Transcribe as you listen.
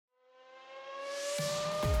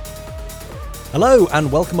Hello and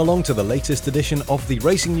welcome along to the latest edition of the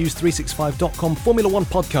RacingNews365.com Formula One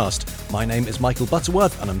podcast. My name is Michael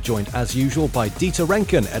Butterworth and I'm joined as usual by Dieter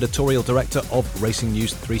Renken, Editorial Director of Racing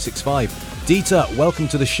News 365. Dieter, welcome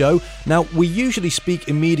to the show. Now, we usually speak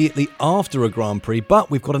immediately after a Grand Prix, but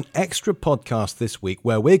we've got an extra podcast this week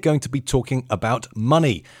where we're going to be talking about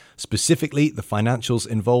money. Specifically, the financials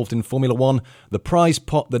involved in Formula One, the prize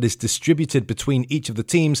pot that is distributed between each of the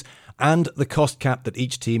teams, and the cost cap that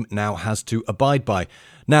each team now has to abide by.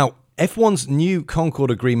 Now, F1's new Concorde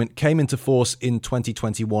Agreement came into force in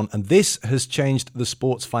 2021, and this has changed the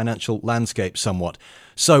sport's financial landscape somewhat.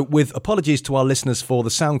 So, with apologies to our listeners for the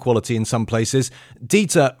sound quality in some places,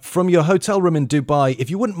 Dieter, from your hotel room in Dubai, if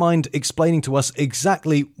you wouldn't mind explaining to us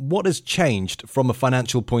exactly what has changed from a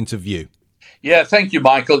financial point of view. Yeah, thank you,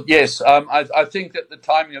 Michael. Yes, I think that the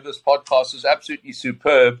timing of this podcast is absolutely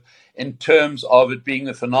superb in terms of it being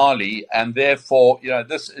the finale. And therefore,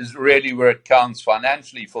 this is really where it counts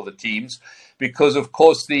financially for the teams, because, of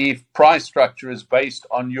course, the prize structure is based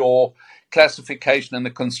on your classification in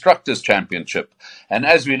the Constructors' Championship. And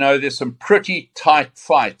as we know, there's some pretty tight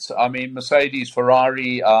fights. I mean, Mercedes,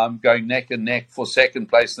 Ferrari going neck and neck for second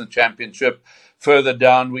place in the championship. Further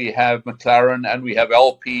down, we have McLaren and we have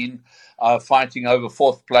Alpine fighting over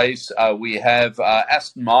fourth place. We have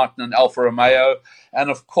Aston Martin and Alfa Romeo. And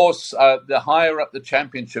of course, the higher up the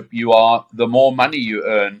championship you are, the more money you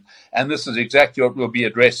earn. And this is exactly what we'll be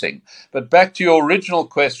addressing. But back to your original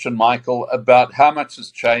question, Michael, about how much has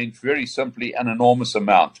changed. Very simply, an enormous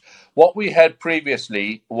amount. What we had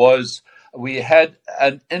previously was we had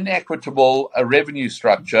an inequitable revenue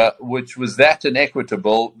structure, which was that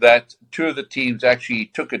inequitable that two of the teams actually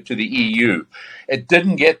took it to the EU. It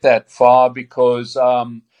didn't get that far because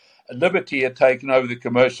Liberty had taken over the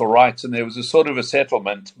commercial rights and there was a sort of a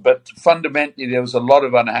settlement, but fundamentally there was a lot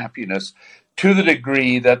of unhappiness to the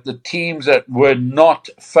degree that the teams that were not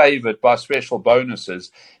favored by special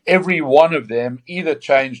bonuses, every one of them either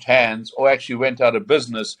changed hands or actually went out of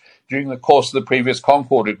business during the course of the previous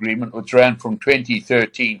Concorde Agreement, which ran from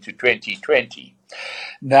 2013 to 2020.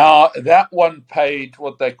 Now, that one paid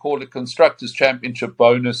what they call a Constructors' Championship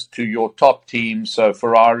bonus to your top teams, so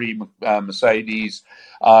Ferrari, Mercedes,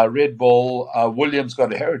 Red Bull, Williams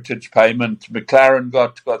got a heritage payment, McLaren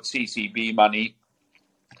got CCB money.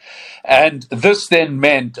 And this then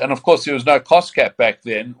meant, and of course there was no cost cap back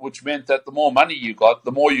then, which meant that the more money you got,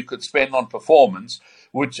 the more you could spend on performance,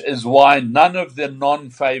 which is why none of the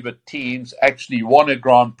non-favored teams actually won a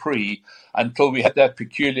Grand Prix until we had that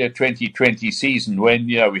peculiar 2020 season when,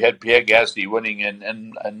 we had Pierre Gasly winning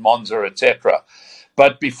in Monza, etc.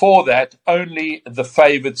 But before that, only the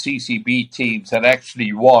favored CCB teams had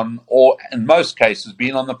actually won, or in most cases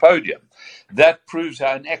been on the podium. That proves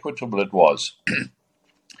how inequitable it was.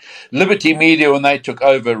 Liberty Media, when they took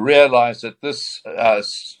over, realized that this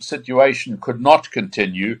situation could not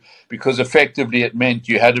continue because effectively it meant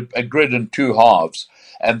you had a grid in two halves.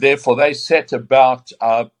 And therefore they set about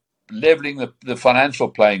leveling the financial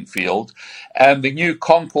playing field. And the new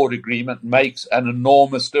Concorde Agreement makes an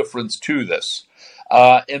enormous difference to this.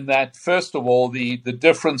 In that, first of all, the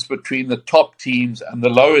difference between the top teams and the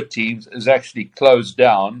lower teams is actually closed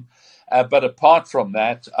down. But apart from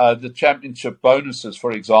that, the championship bonuses,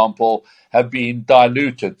 for example, have been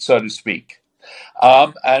diluted, so to speak.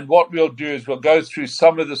 And what we'll do is we'll go through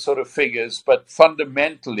some of the sort of figures, but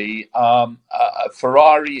fundamentally,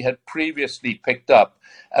 Ferrari had previously picked up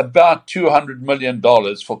about $200 million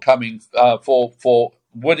for coming for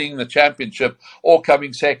winning the championship or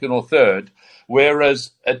coming second or third,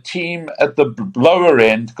 whereas a team at the lower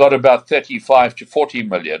end got about 35 to 40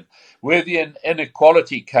 million. Where the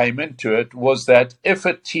inequality came into it was that if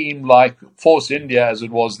a team like Force India, as it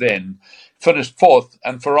was then, finished fourth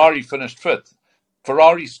and Ferrari finished fifth,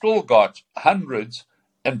 Ferrari still got hundreds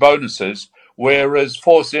in bonuses, whereas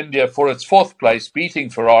Force India, for its fourth place, beating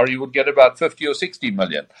Ferrari, would get about 50 or 60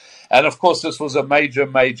 million. And of course, this was a major,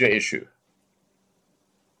 major issue.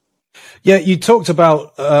 Yeah, you talked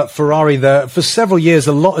about Ferrari there. For several years,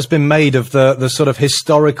 a lot has been made of the sort of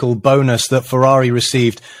historical bonus that Ferrari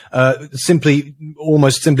received,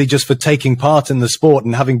 almost simply just for taking part in the sport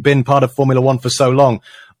and having been part of Formula One for so long.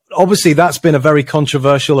 Obviously, that's been a very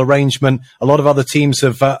controversial arrangement. A lot of other teams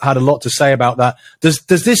have had a lot to say about that. Does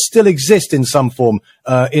this still exist in some form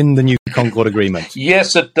in the new Concorde Agreement?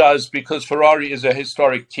 Yes, it does, because Ferrari is a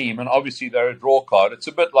historic team, and obviously they're a draw card. It's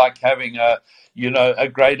a bit like having a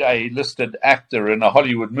grade A listed actor in a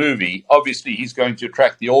Hollywood movie. Obviously, he's going to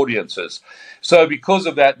attract the audiences. So because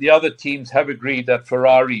of that, the other teams have agreed that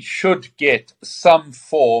Ferrari should get some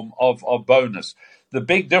form of bonus. The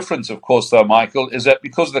big difference, of course, though, Michael, is that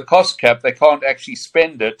because of the cost cap, they can't actually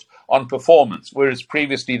spend it on performance, whereas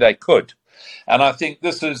previously they could. And I think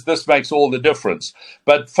this makes all the difference.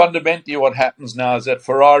 But fundamentally what happens now is that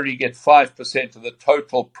Ferrari get 5% of the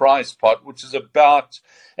total prize pot, which is about,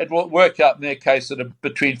 it will work out in their case at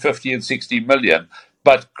between 50 and 60 million.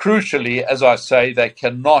 But crucially, as I say, they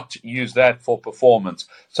cannot use that for performance.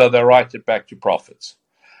 So they write it back to profits.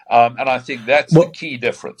 And I think that's the key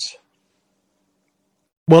difference.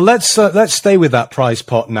 Well, let's stay with that prize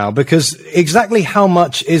pot now, because exactly how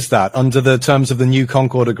much is that under the terms of the new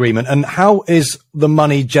Concord Agreement, and how is the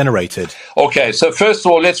money generated? Okay, so first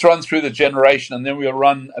of all, let's run through the generation, and then we'll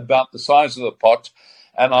run about the size of the pot.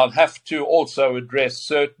 And I'll have to also address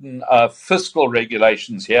certain fiscal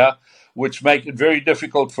regulations here, which make it very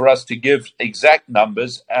difficult for us to give exact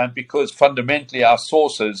numbers, and because fundamentally our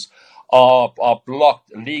sources are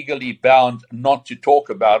blocked, legally bound not to talk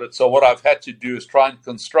about it. So what I've had to do is try and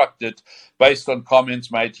construct it based on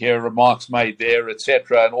comments made here, remarks made there,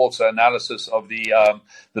 etc., and also analysis of the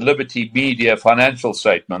Liberty Media financial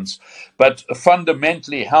statements. But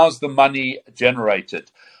fundamentally, how's the money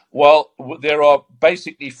generated? Well, there are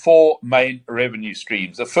basically four main revenue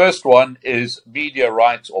streams. The first one is media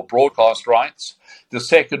rights or broadcast rights. The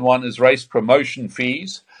second one is race promotion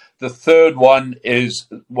fees. The third one is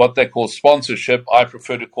what they call sponsorship. I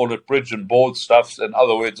prefer to call it bridge and board stuff. In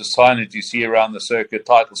other words, the signage you see around the circuit,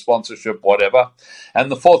 title sponsorship, whatever.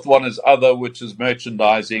 And the fourth one is other, which is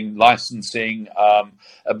merchandising, licensing,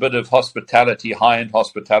 a bit of hospitality, high-end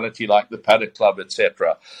hospitality like the Paddock Club,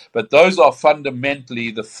 etc. But those are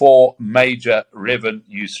fundamentally the four major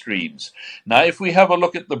revenue streams. Now, if we have a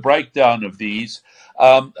look at the breakdown of these,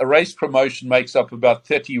 a race promotion makes up about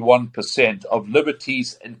 31% of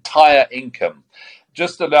Liberty's entire income.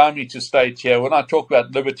 Just allow me to state here, when I talk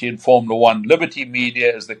about Liberty in Formula One, Liberty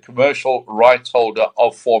Media is the commercial rights holder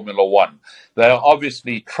of Formula One. They are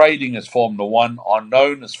obviously trading as Formula One, are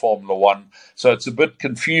known as Formula One, so it's a bit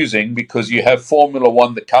confusing because you have Formula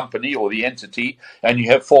One, the company or the entity, and you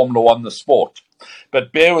have Formula One, the sport.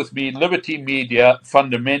 But bear with me, Liberty Media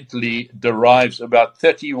fundamentally derives about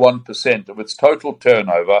 31% of its total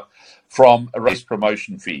turnover from race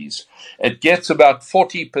promotion fees. It gets about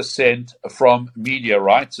 40% from media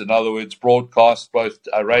rights, in other words, broadcast, both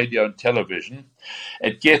radio and television.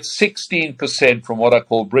 It gets 16% from what I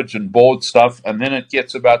call bridge and board stuff, and then it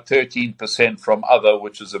gets about 13% from other,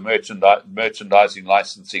 which is the merchandising,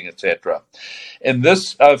 licensing, etc. In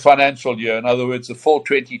this financial year, in other words, the full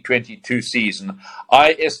 2022 season,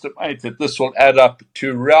 I estimate that this will add up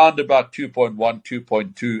to around about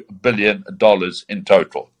 $2.2 billion in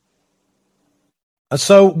total.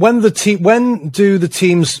 So when do the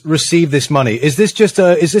teams receive this money? Is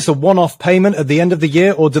this a one-off payment at the end of the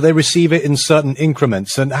year, or do they receive it in certain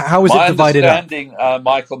increments? And how is it divided up?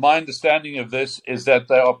 Michael, my understanding of this is that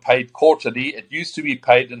they are paid quarterly. It used to be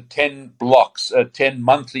paid in 10 blocks, 10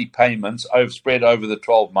 monthly payments spread over the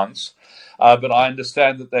 12 months. But I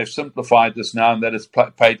understand that they've simplified this now and that it's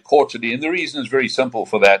paid quarterly. And the reason is very simple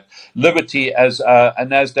for that. Liberty, as a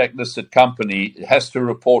NASDAQ-listed company, has to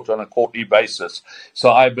report on a quarterly basis.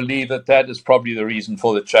 So I believe that is probably the reason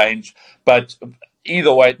for the change. But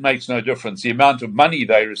either way, it makes no difference. The amount of money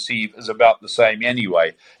they receive is about the same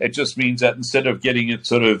anyway. It just means that instead of getting it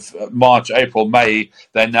sort of March, April, May,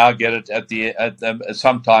 they now get it at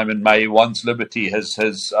sometime in May once Liberty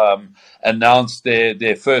has announced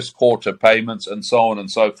their first quarter payments and so on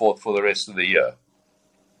and so forth for the rest of the year.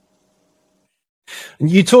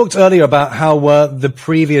 You talked earlier about how the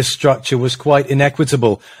previous structure was quite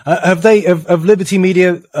inequitable. Have Liberty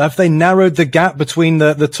Media, have they narrowed the gap between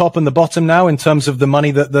the top and the bottom now in terms of the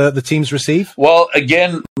money that the teams receive? Well,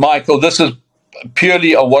 again, Michael, this is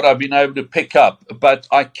purely on what I've been able to pick up, but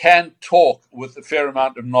I can talk with a fair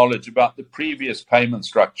amount of knowledge about the previous payment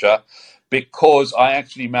structure, because I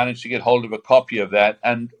actually managed to get hold of a copy of that.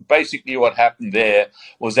 And basically what happened there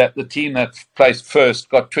was that the team that placed first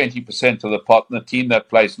got 20% of the pot, and the team that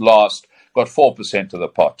placed last got 4% of the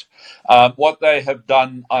pot. What they have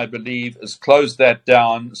done, I believe, is closed that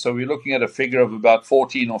down. So we're looking at a figure of about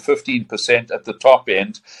 14 or 15% at the top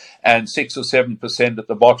end and 6 or 7% at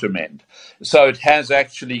the bottom end. So it has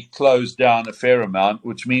actually closed down a fair amount,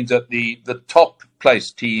 which means that the top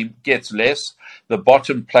place team gets less. The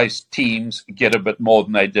bottom place teams get a bit more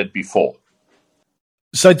than they did before.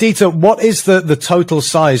 So, Dieter, what is the total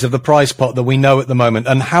size of the prize pot that we know at the moment,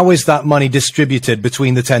 and how is that money distributed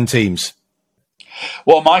between the 10 teams?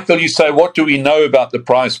 Well, Michael, you say, what do we know about the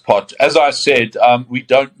prize pot? As I said, we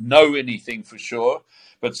don't know anything for sure,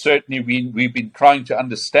 but certainly we've been trying to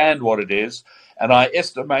understand what it is. And I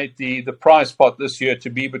estimate the prize pot this year to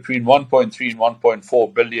be between 1.3 and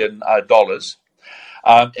 1.4 billion dollars.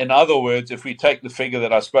 In other words, if we take the figure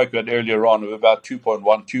that I spoke about earlier on of about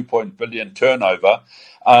 2.1 billion turnover,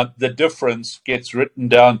 the difference gets written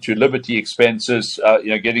down to Liberty expenses,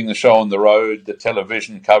 getting the show on the road, the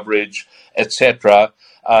television coverage, etc.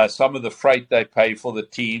 Some of the freight they pay for the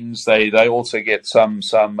teams. They also get some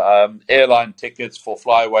airline tickets for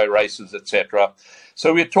flyaway races, etc.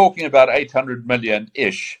 So we're talking about 800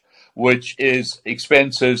 million-ish, which is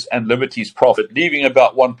expenses and Liberty's profit, leaving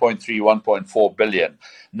about 1.3, 1.4 billion.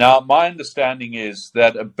 Now, my understanding is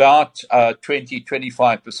that about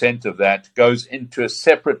 25% of that goes into a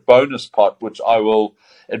separate bonus pot, which I will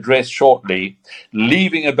address shortly,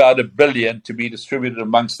 leaving about $1 billion to be distributed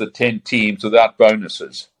amongst the 10 teams without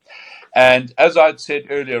bonuses. And as I'd said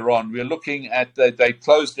earlier on, we're looking at they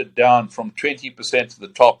closed it down from 20% at the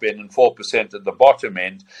top end and 4% at the bottom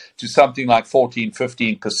end to something like 14,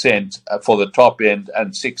 15% for the top end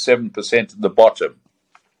and 6, 7% at the bottom.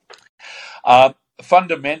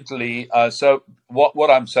 Fundamentally, so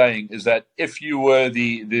what I'm saying is that if you were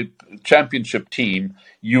the championship team,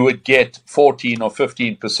 you would get 14 or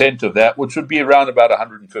 15% of that, which would be around about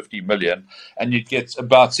 150 million, and you'd get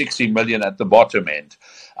about 60 million at the bottom end.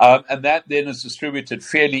 And that then is distributed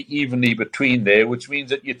fairly evenly between there, which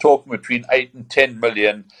means that you're talking between 8 and 10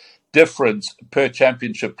 million difference per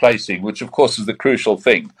championship placing, which of course is the crucial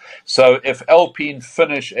thing. So if Alpine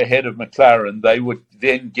finish ahead of McLaren, they would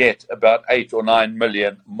then get about 8 or 9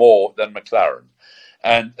 million more than McLaren.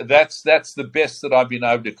 And that's the best that I've been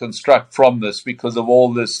able to construct from this because of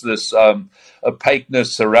all this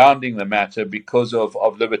opaqueness surrounding the matter because of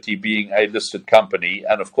Liberty being a listed company.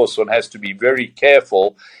 And of course, one has to be very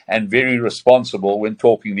careful and very responsible when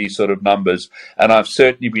talking these sort of numbers. And I've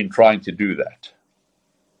certainly been trying to do that.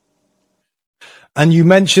 And you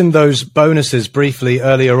mentioned those bonuses briefly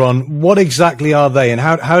earlier on. What exactly are they, and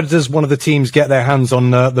how does one of the teams get their hands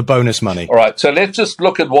on the bonus money? All right, so let's just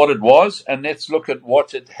look at what it was, and let's look at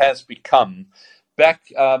what it has become. Back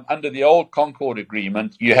under the old Concord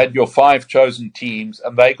Agreement, you had your 5 chosen teams,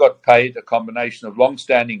 and they got paid a combination of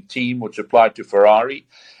long-standing team, which applied to Ferrari,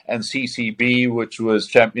 and CCB, which was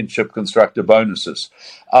championship constructor bonuses.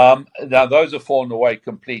 Now, those have fallen away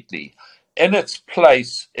completely. In its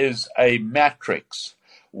place is a matrix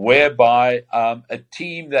whereby a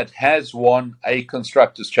team that has won a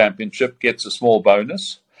Constructors' Championship gets a small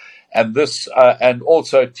bonus, and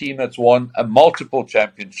also a team that's won a multiple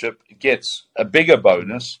championship gets a bigger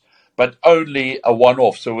bonus, but only a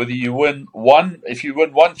one-off. So whether you win if you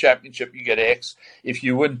win one championship, you get X. If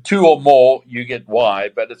you win 2 or more, you get Y.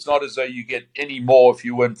 But it's not as though you get any more if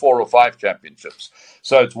you win 4 or 5 championships.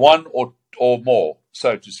 So it's 1 or more,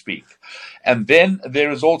 so to speak. And then there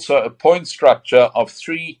is also a point structure of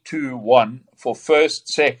 3, 2, 1 for first,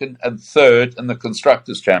 second, and third in the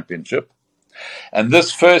Constructors' Championship. And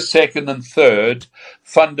this first, second, and third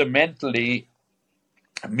fundamentally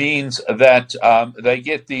means that they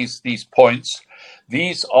get these points.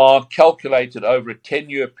 These are calculated over a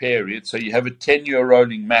 10-year period, so you have a 10-year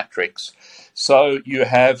rolling matrix. So you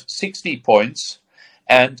have 60 points,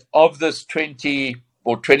 and of this 20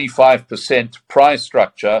 or 25% prize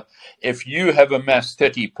structure, if you have amassed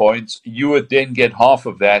 30 points, you would then get half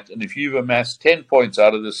of that. And if you've amassed 10 points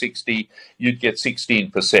out of the 60, you'd get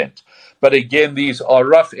 16%. But again, these are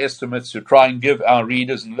rough estimates to try and give our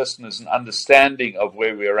readers and listeners an understanding of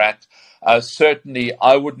where we're at. Certainly,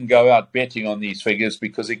 I wouldn't go out betting on these figures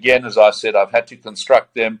because, again, as I said, I've had to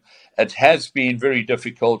construct them. It has been very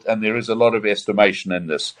difficult, and there is a lot of estimation in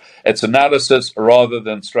this. It's analysis rather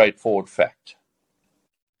than straightforward fact.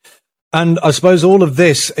 And I suppose all of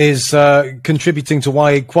this is contributing to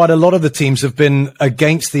why quite a lot of the teams have been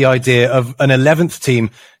against the idea of an 11th team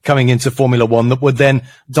coming into Formula One that would then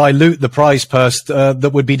dilute the prize purse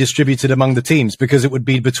that would be distributed among the teams, because it would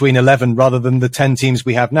be between 11 rather than the 10 teams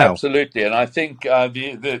we have now. Absolutely. And I think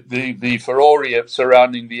the furore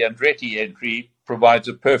surrounding the Andretti entry provides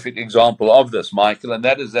a perfect example of this, Michael, and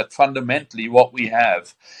that is that fundamentally what we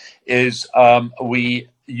have is we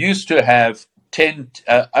used to have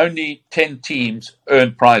only 10 teams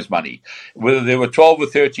earned prize money. Whether there were 12 or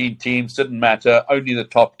 13 teams didn't matter. Only the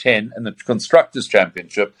top 10 in the Constructors'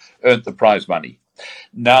 Championship earned the prize money.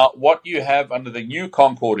 Now, what you have under the new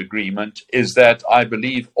Concord Agreement is that I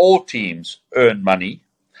believe all teams earn money.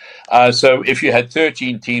 So if you had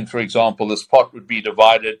 13 teams, for example, this pot would be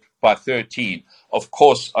divided by 13. Of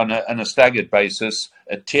course, on a staggered basis,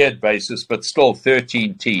 a tiered basis, but still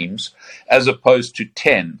 13 teams as opposed to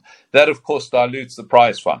 10. That, of course, dilutes the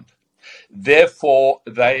prize fund. Therefore,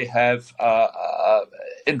 they have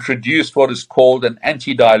introduced what is called an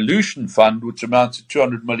anti-dilution fund, which amounts to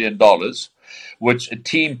 $200 million, which a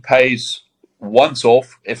team pays once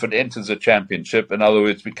off if it enters a championship. In other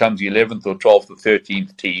words, becomes the 11th or 12th or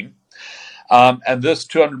 13th team. And this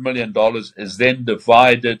 $200 million is then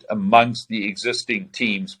divided amongst the existing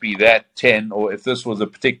teams, be that 10, or if this was a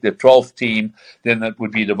particular 12th team, then that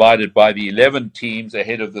would be divided by the 11 teams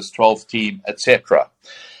ahead of this 12th team, etc.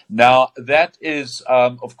 Now, that is,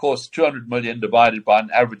 of course, 200 million divided by an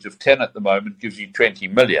average of 10 at the moment gives you 20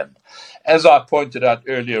 million. As I pointed out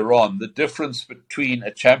earlier on, the difference between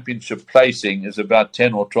a championship placing is about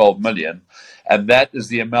 10 or 12 million, and that is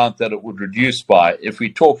the amount that it would reduce by. If we're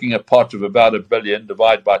talking a pot of about $1 billion,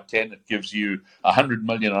 divide by 10, it gives you 100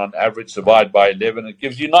 million on average, divide by 11, it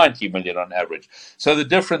gives you 90 million on average. So the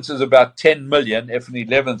difference is about 10 million if an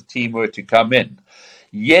 11th team were to come in.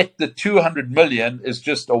 Yet the 200 million is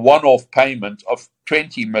just a one-off payment of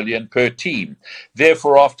 20 million per team.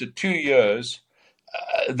 Therefore, after 2 years,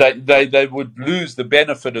 they would lose the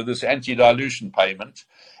benefit of this anti-dilution payment,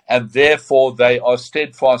 and therefore they are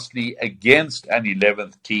steadfastly against an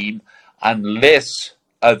 11th team unless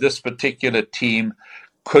this particular team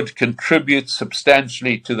could contribute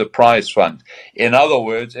substantially to the prize fund. In other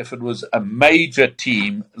words, if it was a major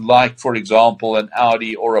team, like, for example, an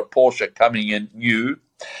Audi or a Porsche coming in new,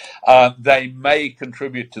 they may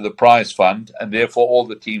contribute to the prize fund, and therefore all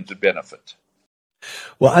the teams would benefit.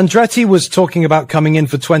 Well, Andretti was talking about coming in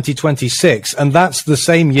for 2026, and that's the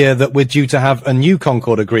same year that we're due to have a new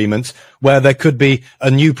Concord agreement, where there could be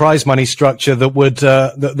a new prize money structure that would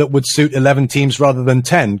that would suit 11 teams rather than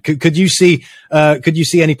 10. Could you see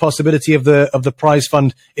any possibility of the prize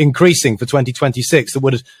fund increasing for 2026 that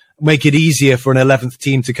would make it easier for an 11th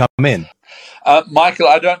team to come in? Michael,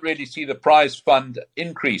 I don't really see the prize fund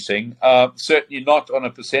increasing, certainly not on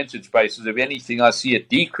a percentage basis. If anything, I see it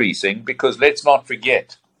decreasing, because let's not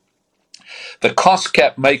forget, the cost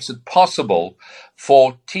cap makes it possible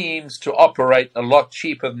for teams to operate a lot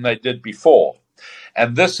cheaper than they did before.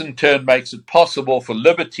 And this in turn makes it possible for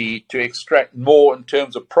Liberty to extract more in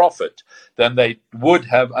terms of profit than they would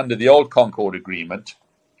have under the old Concord agreement,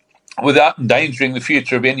 without endangering the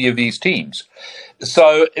future of any of these teams.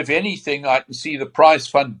 So, if anything, I can see the prize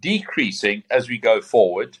fund decreasing as we go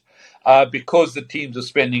forward, because the teams are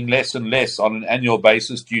spending less and less on an annual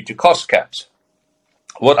basis due to cost caps.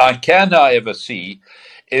 What I can, however, see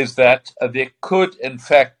is that there could, in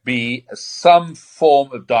fact, be some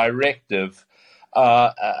form of directive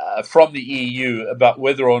from the EU about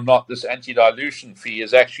whether or not this anti-dilution fee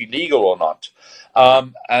is actually legal or not.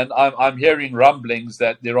 And I'm hearing rumblings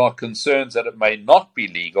that there are concerns that it may not be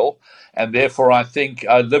legal, and therefore I think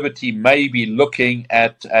Liberty may be looking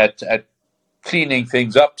at cleaning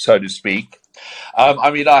things up, so to speak.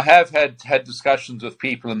 I mean, I have had discussions with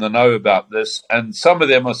people in the know about this, and some of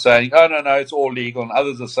them are saying, oh, no, it's all legal, and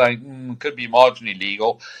others are saying, it could be marginally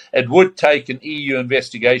legal. It would take an EU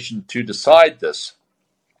investigation to decide this.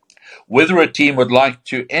 Whether a team would like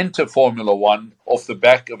to enter Formula One off the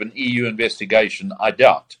back of an EU investigation, I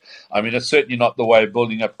doubt. I mean, it's certainly not the way of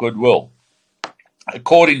building up goodwill.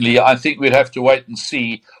 Accordingly, I think we'd have to wait and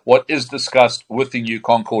see what is discussed with the new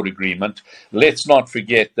Concord agreement. Let's not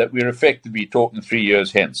forget that we're effectively talking 3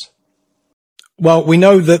 years hence. Well, we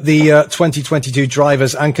know that the 2022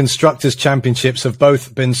 Drivers' and Constructors' Championships have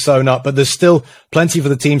both been sewn up, but there's still plenty for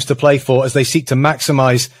the teams to play for as they seek to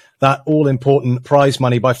maximise that all-important prize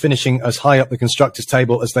money by finishing as high up the Constructors'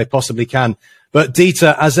 table as they possibly can. But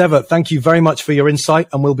Dieter, as ever, thank you very much for your insight,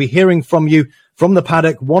 and we'll be hearing from you from the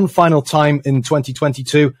paddock one final time in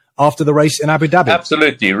 2022 after the race in Abu Dhabi.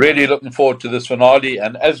 Absolutely. Really looking forward to this finale.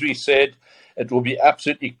 And as we said, it will be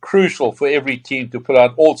absolutely crucial for every team to put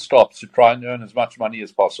out all stops to try and earn as much money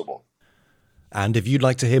as possible. And if you'd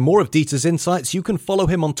like to hear more of Dieter's insights, you can follow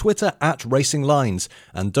him on Twitter @RacingLines.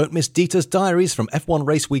 And don't miss Dieter's diaries from F1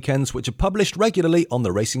 race weekends, which are published regularly on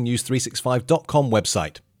the RacingNews365.com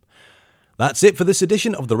website. That's it for this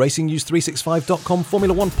edition of the RacingNews365.com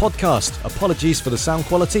Formula One podcast. Apologies for the sound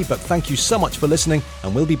quality, but thank you so much for listening,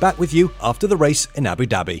 and we'll be back with you after the race in Abu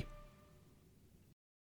Dhabi.